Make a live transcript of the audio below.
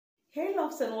Hey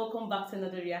loves, and welcome back to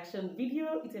another reaction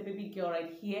video. It's a baby girl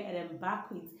right here and I'm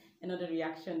back with another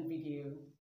reaction video.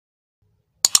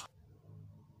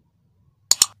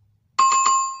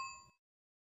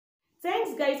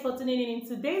 Thanks guys for tuning in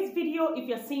today's video. If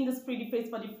you're seeing this pretty face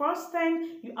for the first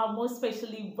time, you are most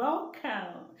especially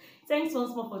welcome. Thanks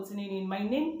once more for tuning in. My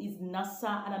name is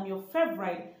Nasa and I'm your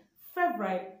favorite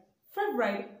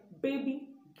baby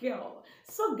girl.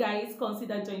 So guys,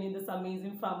 consider joining this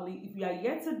amazing family if you are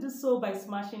yet to do so by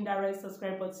smashing that red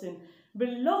subscribe button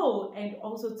below and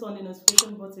also turn the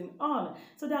notification button on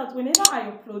so that whenever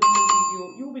I upload new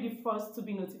video, you'll be the first to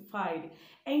be notified.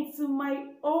 And to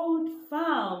my old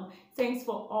fam, thanks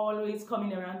for always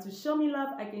coming around to show me love.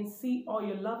 I can see all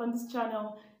your love on this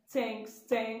channel. Thanks.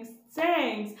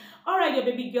 All right, your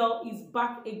baby girl is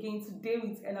back again today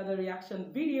with another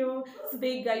reaction video.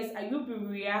 Today guys, I will be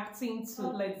reacting to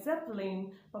Led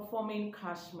Zeppelin performing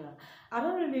Kashmir. I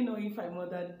don't really know if I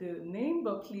murdered the name,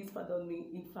 but please pardon me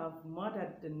if I've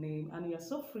murdered the name, and you're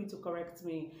so free to correct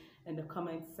me in the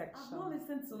comment section. I've not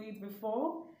listened to it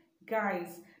before.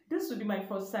 Guys, this will be my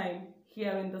first time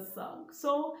hearing the song,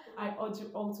 so I urge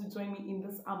you all to join me in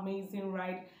this amazing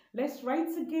ride. Let's ride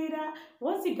together.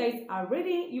 Once you guys are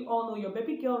ready, you all know your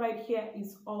baby girl right here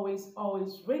is always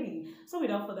ready. So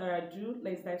without further ado,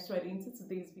 let's dive straight into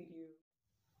today's video.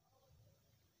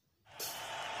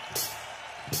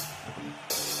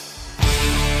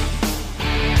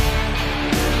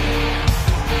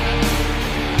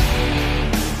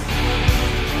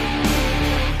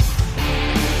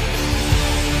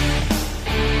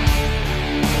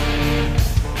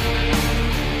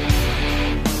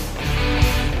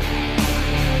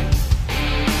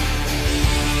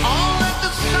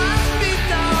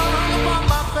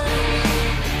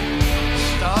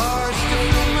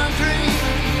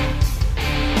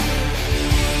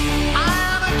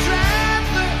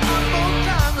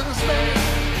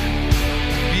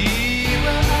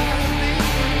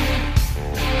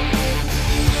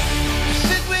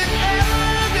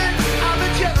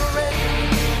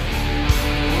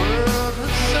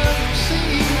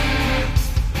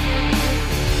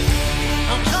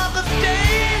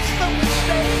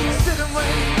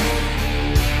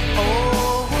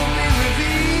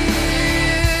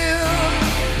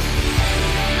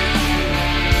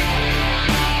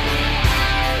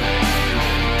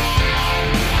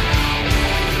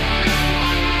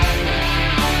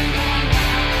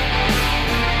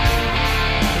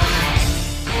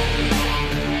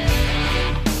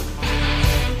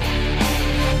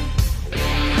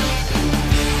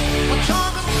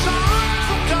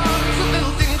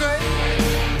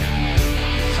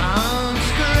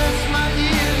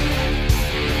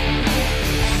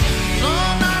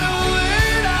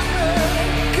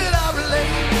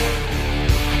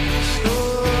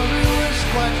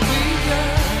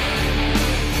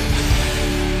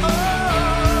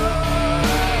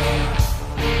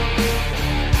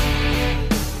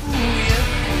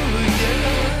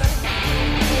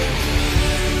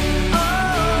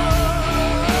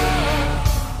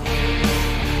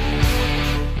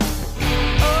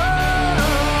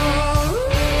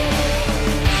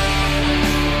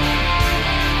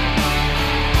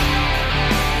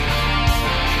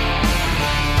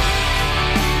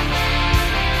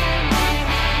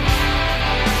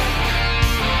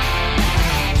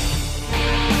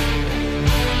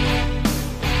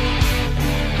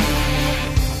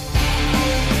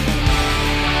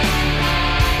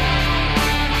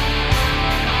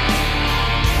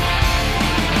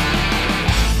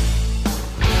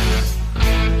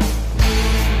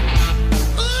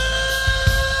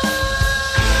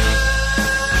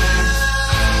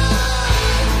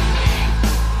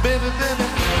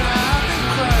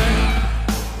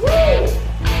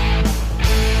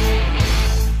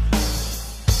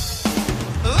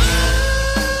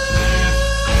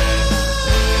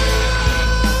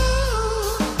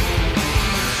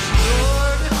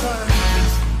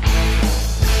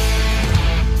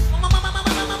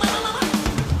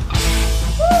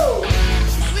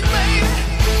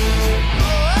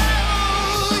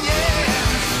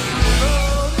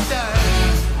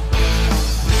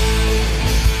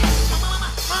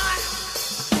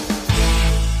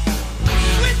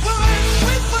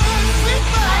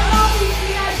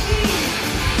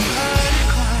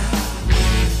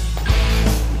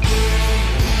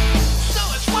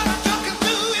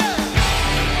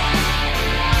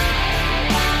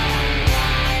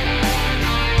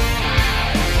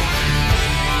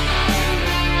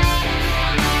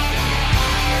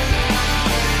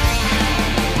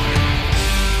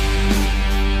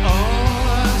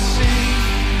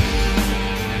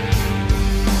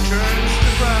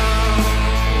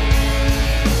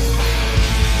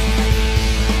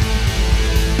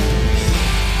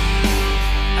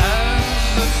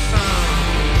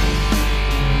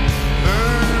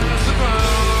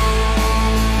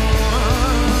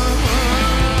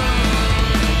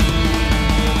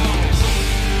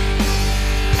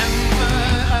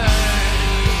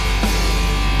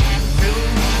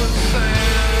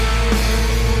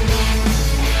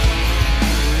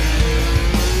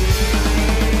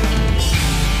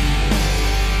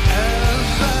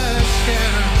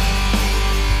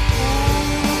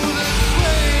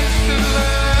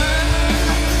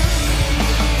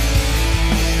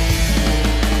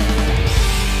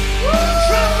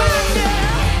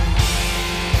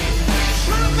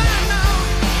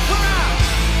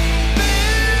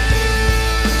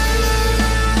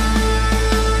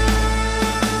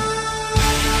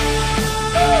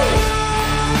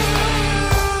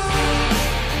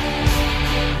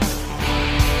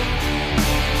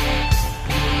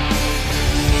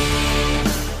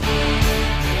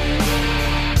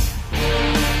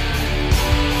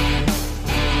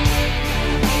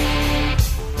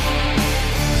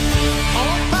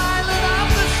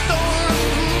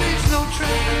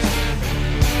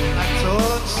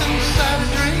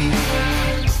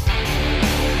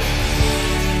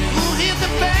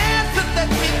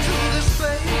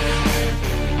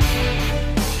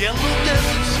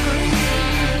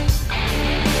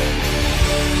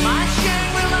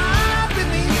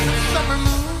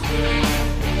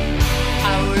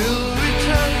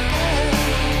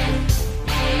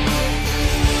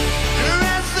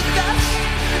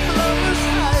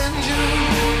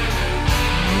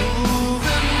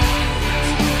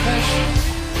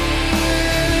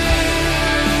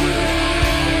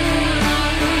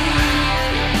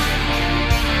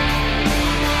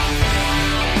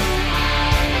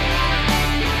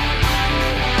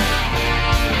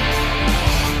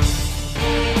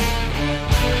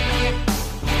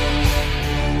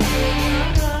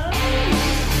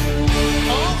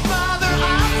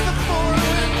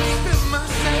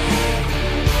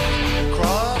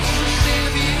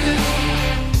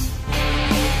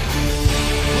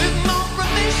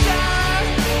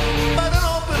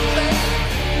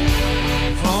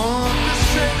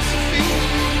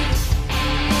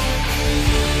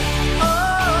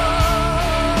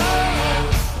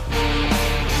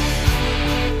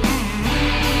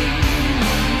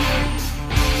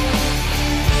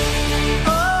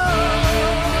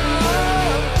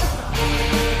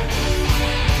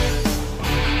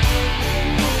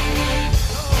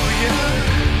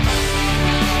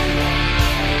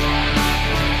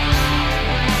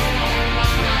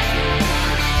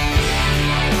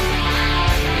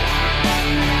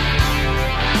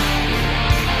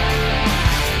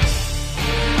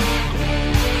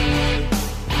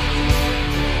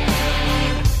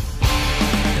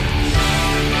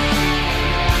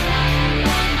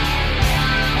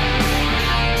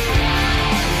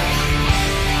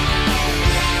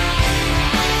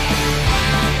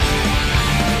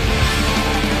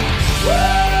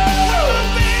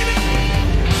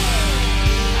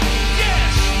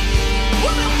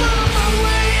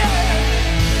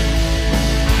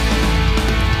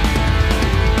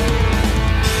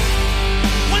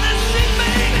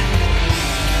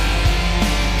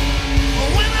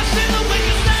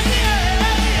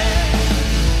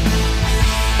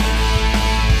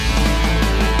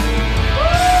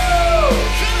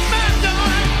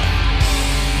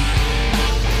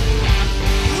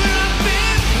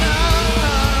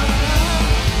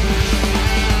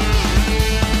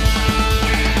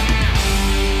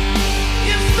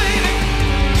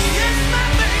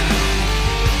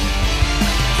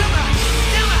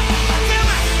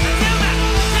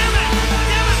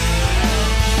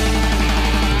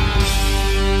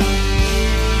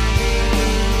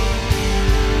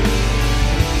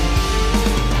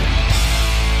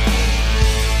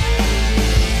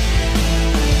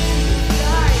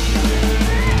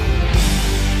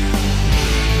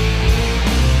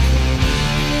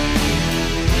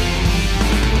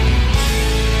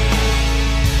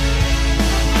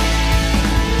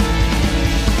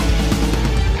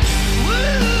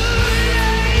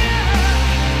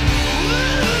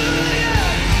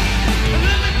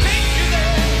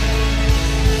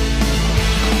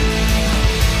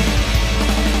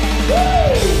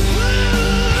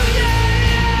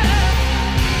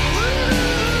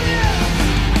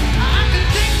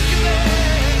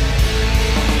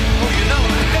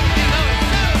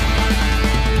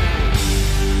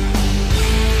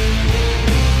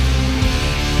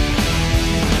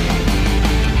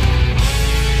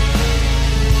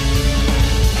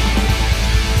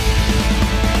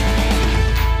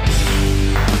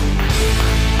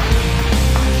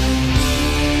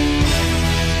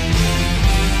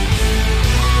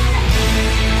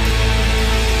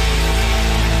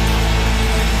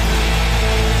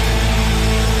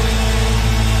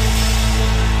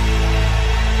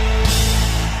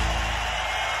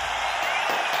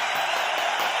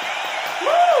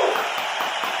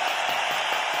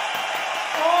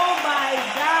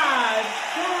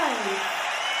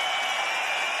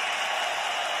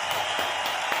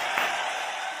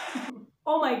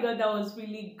 Oh my god, that was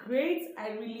really great. I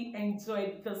really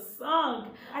enjoyed the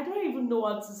song. I don't even know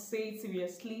what to say,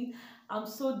 seriously. I'm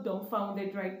so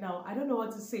dumbfounded right now. I don't know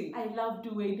what to say. I love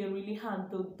the way they really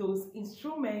handled those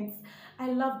instruments.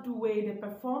 I love the way they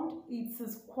performed. It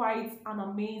is quite an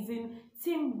amazing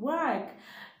teamwork.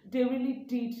 They really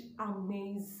did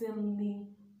amazingly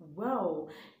well.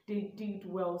 They did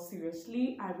well,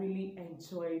 seriously. I really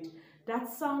enjoyed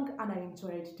that song and I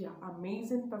enjoyed their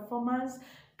amazing performance.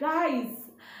 Guys,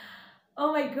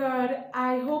 oh my god,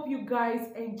 I hope you guys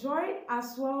enjoyed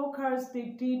as well because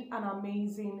they did an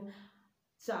amazing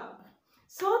job.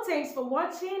 So thanks for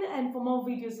watching, and for more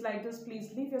videos like this,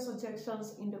 please leave your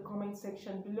suggestions in the comment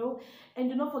section below,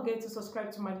 and do not forget to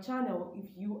subscribe to my channel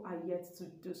if you are yet to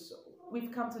do so.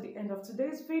 We've come to the end of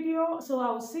today's video, so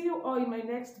I will see you all in my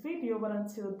next video, but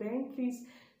until then, please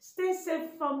stay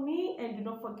safe from me and do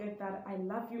not forget that I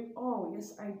love you all.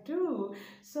 Yes, I do.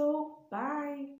 So bye.